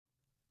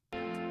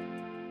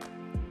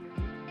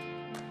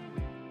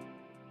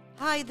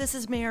Hi, this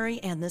is Mary,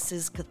 and this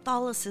is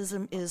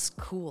Catholicism is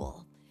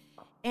Cool.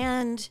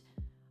 And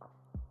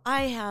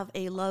I have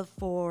a love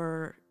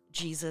for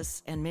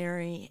Jesus and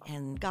Mary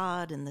and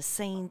God and the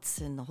saints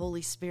and the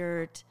Holy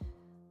Spirit,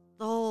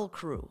 the whole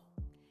crew.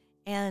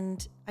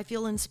 And I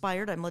feel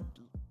inspired. I'm a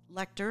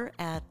lector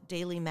at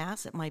daily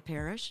Mass at my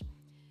parish,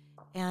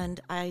 and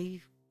I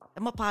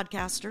am a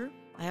podcaster.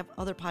 I have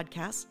other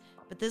podcasts,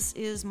 but this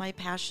is my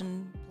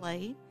passion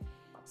play.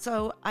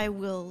 So I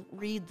will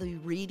read the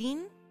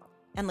reading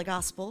and the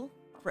gospel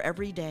for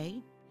every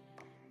day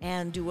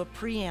and do a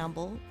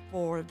preamble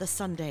for the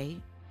Sunday,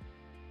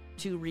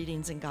 2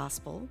 readings and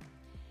gospel,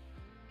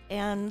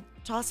 and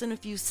toss in a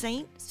few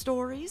saint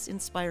stories,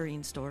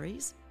 inspiring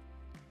stories,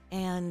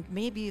 and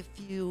maybe a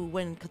few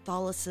when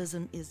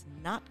Catholicism is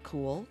not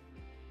cool,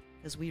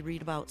 because we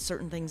read about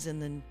certain things in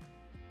the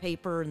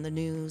paper and the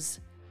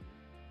news,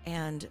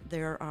 and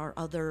there are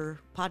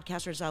other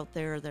podcasters out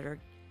there that are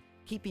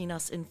keeping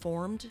us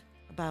informed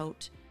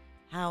about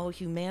how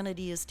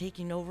humanity is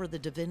taking over the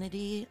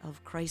divinity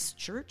of Christ's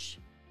church.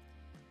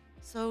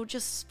 So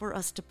just for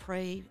us to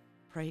pray,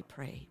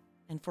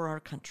 and for our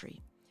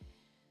country.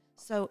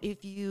 So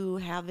if you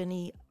have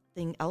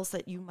anything else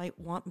that you might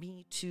want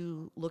me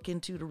to look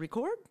into to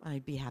record,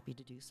 I'd be happy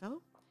to do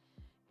so.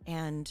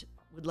 And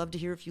would love to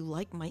hear if you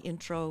like my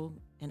intro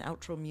and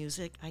outro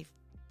music. I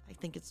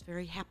think it's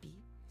very happy.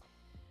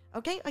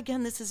 Okay,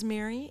 again, this is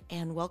Mary,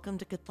 and welcome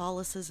to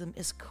Catholicism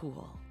is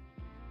Cool.